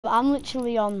I'm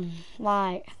literally on,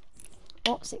 like,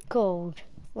 what's it called?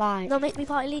 Like... No, make me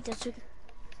party leader.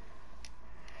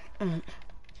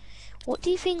 What do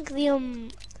you think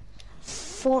the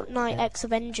Fortnite X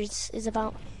Avengers is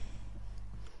about?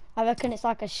 I reckon it's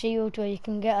like a shield where you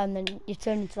can get and then you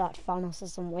turn into like Thanos or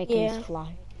something where you can just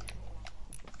fly.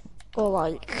 Or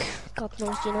like, God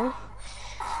knows, you know.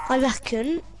 I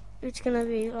reckon it's going to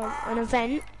be an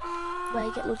event where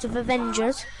you get loads of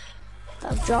Avengers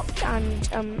that have dropped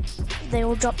and they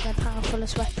all drop their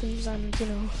powerfulest weapons and, you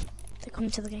know, they come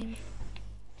to the game.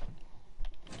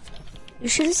 You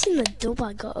should have seen the dub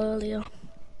I got earlier.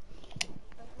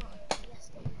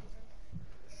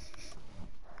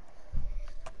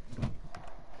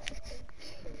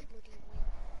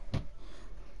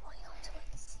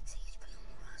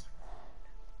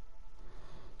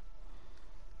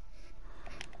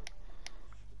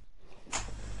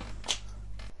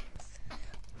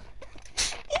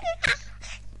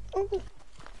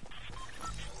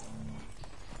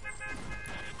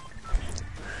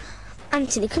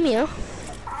 Anthony, come here.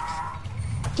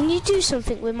 Can you do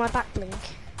something with my back blink?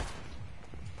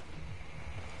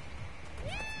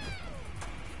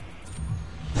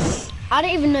 I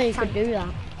didn't even know you could do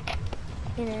that.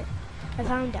 You know, I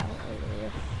found out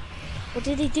earlier. What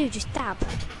did he do? Just dab?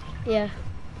 Yeah.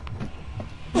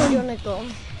 Where do you want to go?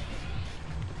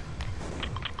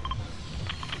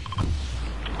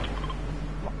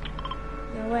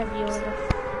 No, wherever you want to go.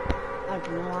 I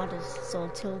don't know, I just so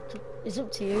tilted. It's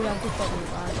up to you, I've just got my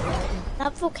ride waiting.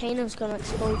 That volcano's gonna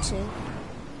explode soon.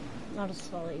 I'll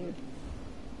just follow you.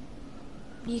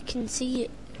 You can see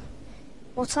it.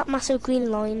 What's that massive green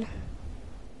line?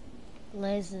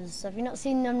 Lasers. Have you not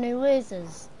seen them new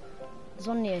lasers? There's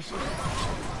one near you.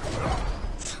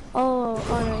 Oh,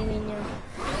 I know what you mean, yeah.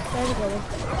 Where's it going?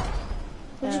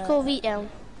 Where's your core beat down?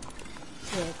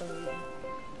 Yeah, go there.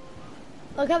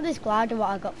 Look at this glider what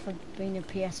I got for being a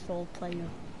PS4 player.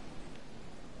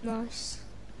 Nice.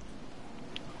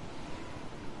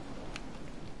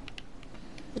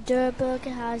 The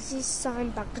Durburger has his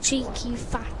sign back, the cheeky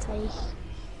fatty.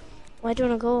 Where do you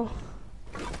wanna go?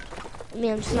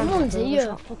 Me, I'm just Someone's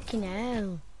here, fucking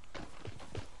hell.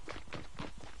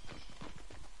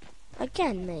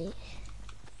 Again, mate.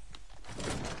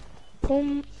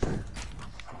 Pump.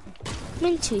 I'm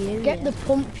into you. Get the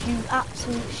pump, you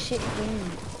absolute shit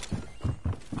game.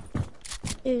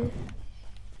 Ew.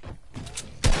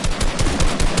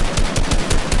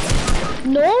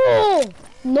 No!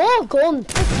 No gun!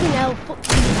 Fucking hell, fuck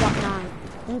you that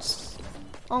night.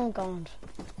 Oh god.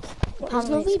 There's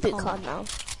no reboot card now.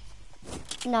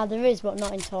 No, there is, but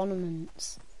not in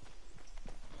tournaments.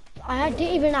 I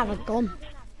didn't even have a gun.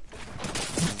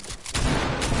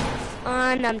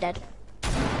 And I'm dead.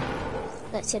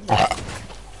 Let's hit that.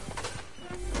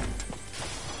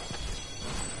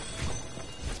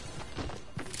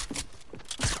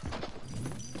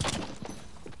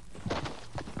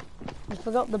 I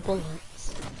forgot the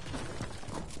bullets.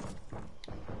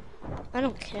 I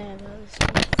don't care about this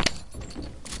one.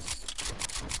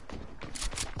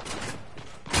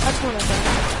 I just want to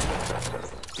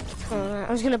break. Alright,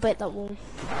 I was gonna break that wall.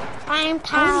 I'm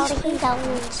tired of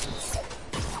those.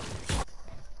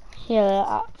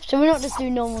 Yeah, should we not just do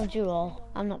normal duo?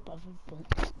 I'm not bothered,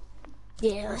 but...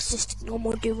 Yeah, let's just no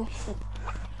more duo.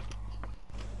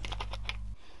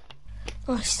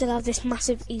 Oh, I still have this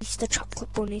massive Easter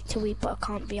chocolate bunny to eat, but I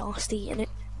can't be arsed eating it.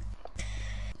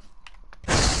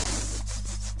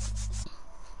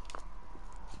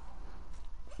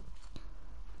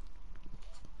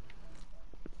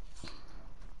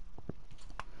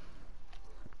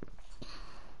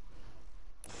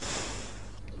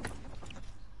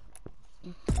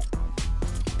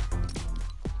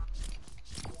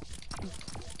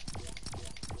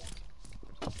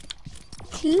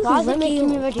 Why is it making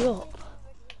me ready up?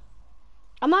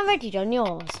 Am I ready on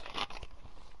yours?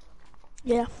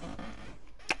 Yeah.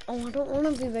 Oh, I don't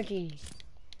want to be ready.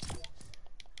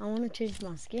 I want to change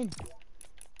my skin.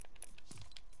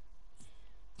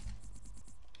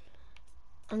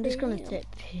 I'm just going to take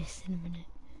piss in a minute.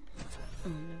 Oh,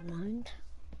 never mind.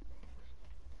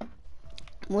 I'm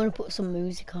going to put some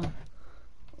music on.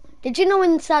 Did you know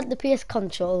inside the PS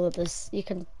controller you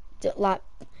can do, like,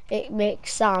 it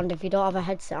makes sound if you don't have a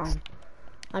headset on?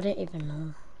 I didn't even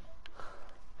know.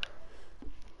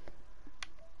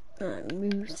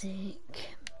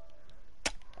 Music.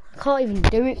 I can't even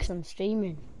do it because I'm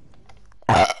streaming.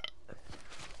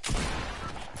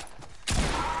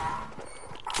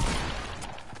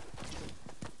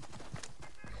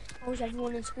 How's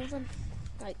everyone in school then?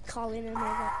 Like Colin and all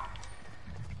that?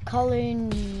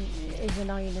 Colin is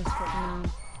annoying as fuck now.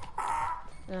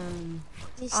 Is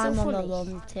he still I'm on the funny?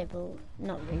 lonely table.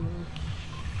 Not really.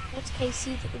 What's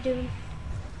KC that you're doing?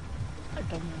 I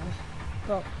don't know.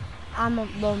 But I'm on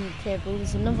the lonely table.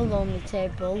 There's another lonely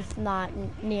table like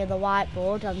near the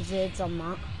whiteboard, and Zaid's on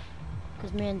that.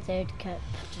 Because me and Zaid kept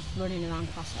just running around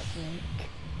class at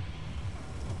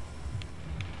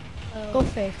break. Go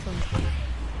faithful.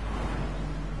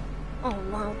 Oh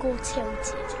wow, go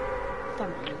tilted.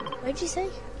 Thank you. What'd you say?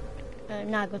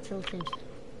 Nah, go tilted.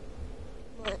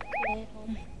 Right,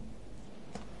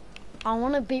 I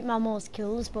want to beat my most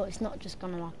kills, but it's not just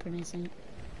gonna happen, is it?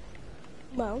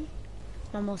 well,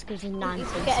 My most kills is 90.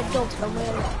 if you get a dub, then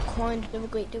we're kind of a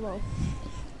great duo.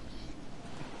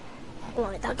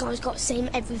 Right, that guy's got same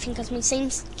everything as me, same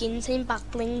skin, same back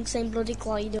bling, same bloody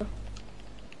glider.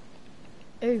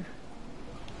 Ooh.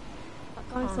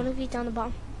 That guy in front of you down the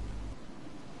bottom.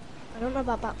 I don't know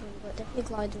about back bling, but definitely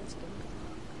glider and skin.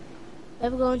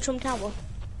 Ever go on Trump Tower?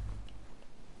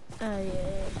 Yeah.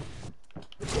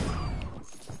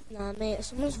 Nah, mate,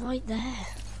 someone's right there.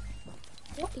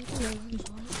 What even someone's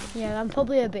right there? Yeah, I'm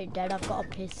probably a bit dead. I've got a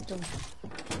pistol.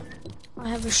 I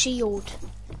have a shield.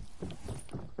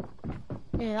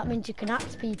 Yeah, that means you can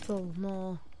axe people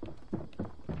more.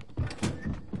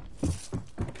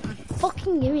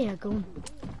 Fucking give me a gun.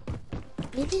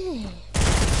 Maybe.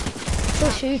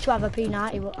 Push you to have a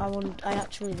P90, I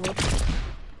actually would.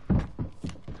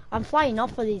 I'm flying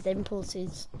off of these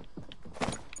impulses.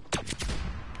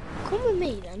 Come with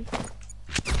me then.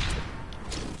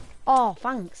 Oh,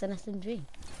 thanks, an SMG.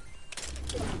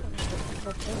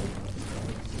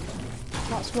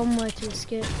 That's one way to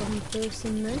escape from the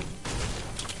person then.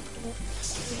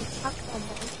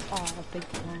 Oh, big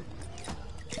one.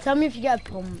 Tell me if you get a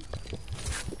pump.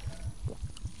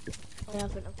 I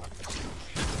haven't. I've got a pump.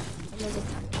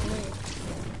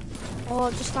 Oh,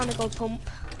 I just found a gold pump.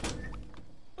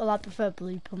 Well, I prefer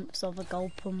blue pumps over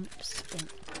gold pumps, but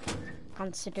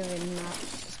considering that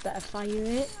it's better fire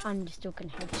rate and you still can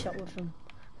headshot with them.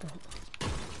 But,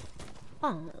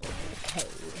 oh, okay.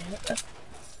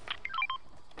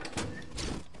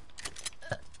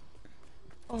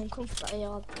 Oh, I'm coming for that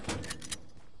yard.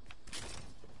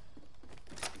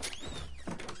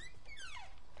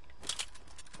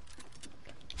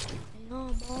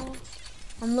 No, boss.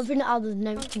 I'm loving it how there's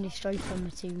no can destroy from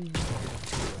material.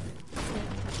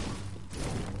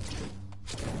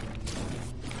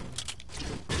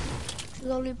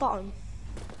 Lowly bottom.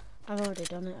 I've already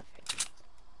done it.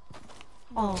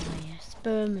 Oh yes,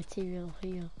 burn material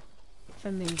here.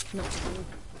 For me, not for you.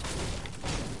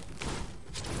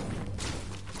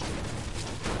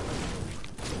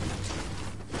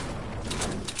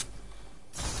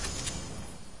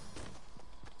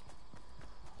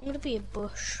 I'm gonna be a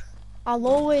bush. I'll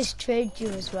always trade you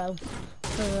as well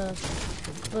for a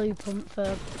blue pump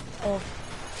for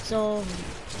off. So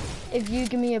if you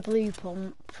give me a blue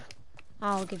pump,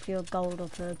 I'll give you a gold or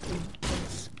purple.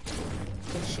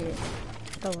 Good shit.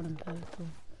 Gold and purple.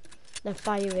 The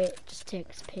fire rate just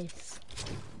takes piss.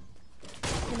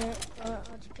 You know,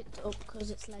 I just picked it up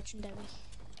because it's legendary.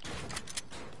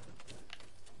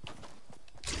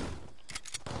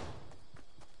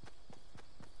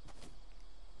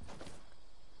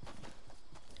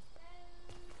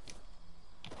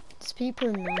 There's people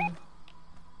in there.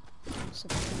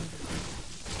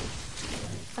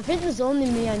 I think there's only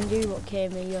me and you what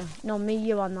came here. No, me,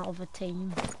 you and that other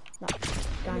team. That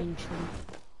guy in tree.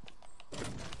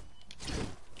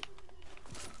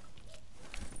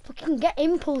 Fucking get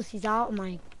impulses out of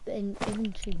my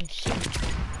inventory and shit.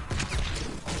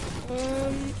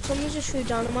 Someone just threw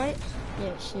dynamite.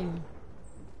 Yeah, it's you.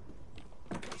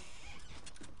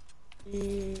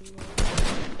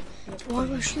 Why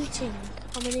am I shooting?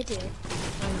 I'm an idiot.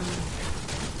 I know.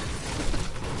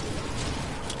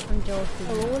 I'm joking.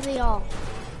 Oh, they are.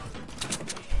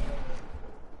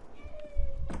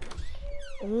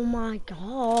 Oh my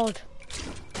god.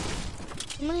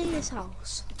 Someone in this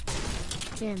house.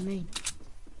 Yeah, me.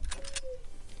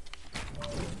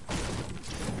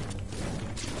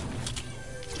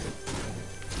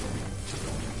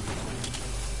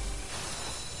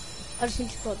 I just need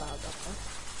to put that out there.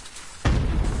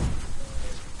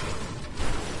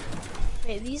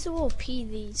 Wait, these are all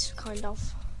these kind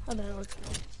of. I don't know.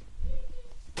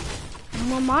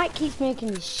 My mic keeps making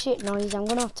this shit noise. I'm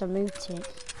gonna have to mute it.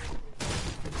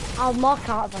 I'll mark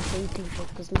out if I see people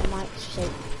because my mic's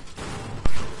shit.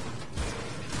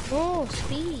 Oh,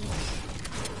 speed.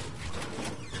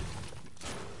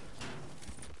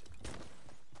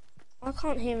 I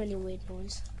can't hear any weird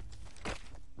noise.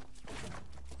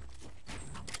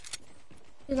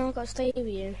 You know, I've got to stay with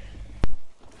you.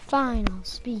 Fine, I'll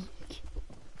speak.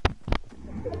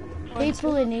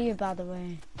 People in here, by the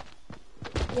way.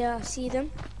 Yeah, I see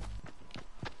them.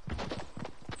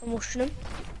 I'm rushing them.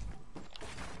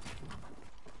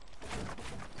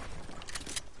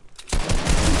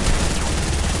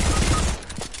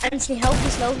 Anthony, help,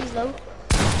 he's low.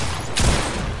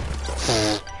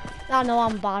 I know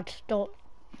I'm bad, don't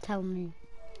tell me.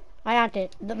 I had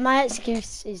it. My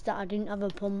excuse is that I didn't have a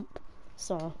pump,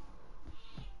 so.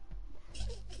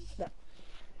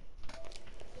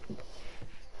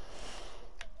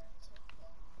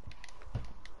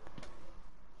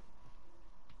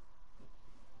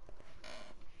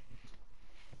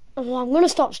 Oh, I'm gonna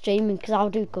stop streaming because I'll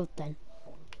do good then.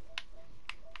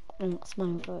 And that's my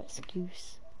other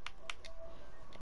excuse.